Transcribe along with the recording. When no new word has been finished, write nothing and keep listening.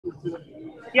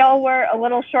Y'all were a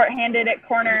little shorthanded at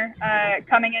corner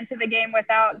coming into the game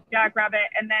without Jack Rabbit,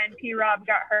 and then P-Rob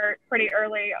got hurt pretty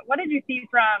early. What did you see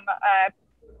from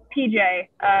PJ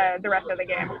the rest of the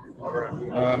game?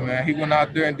 Man, he went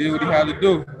out there and did what he had to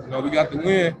do. We got the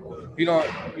win.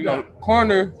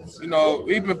 Corner,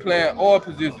 we've been playing all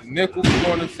positions, nickel,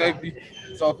 corner, safety.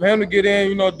 So for him to get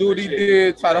in, do what he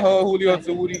did, try to hold Julio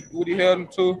to what he held him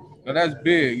to, that's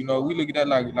big. We look at that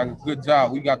like a good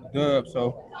job. We got the dub,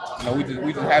 so we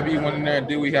just happy he went in there and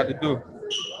did what he had to do.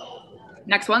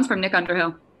 Next one's from Nick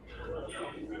Underhill.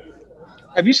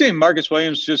 Have you seen Marcus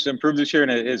Williams just improve this year in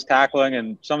his tackling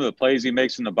and some of the plays he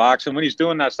makes in the box? And when he's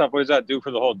doing that stuff, what does that do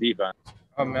for the whole defense?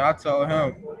 I told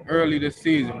him early this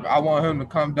season, I want him to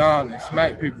come down and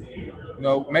smack people.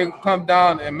 Make them come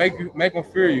down and make them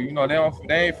fear you.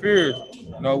 They ain't feared,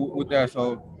 with that.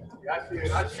 So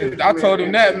I told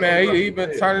him that, man. He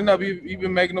been turning up. He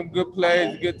been making them good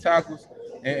plays, good tackles,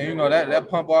 and that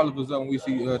pump all of us up when we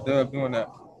see Dub doing that.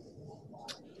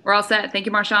 We're all set. Thank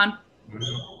you, Marshon.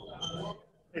 Mm-hmm.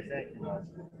 Hey, thank you.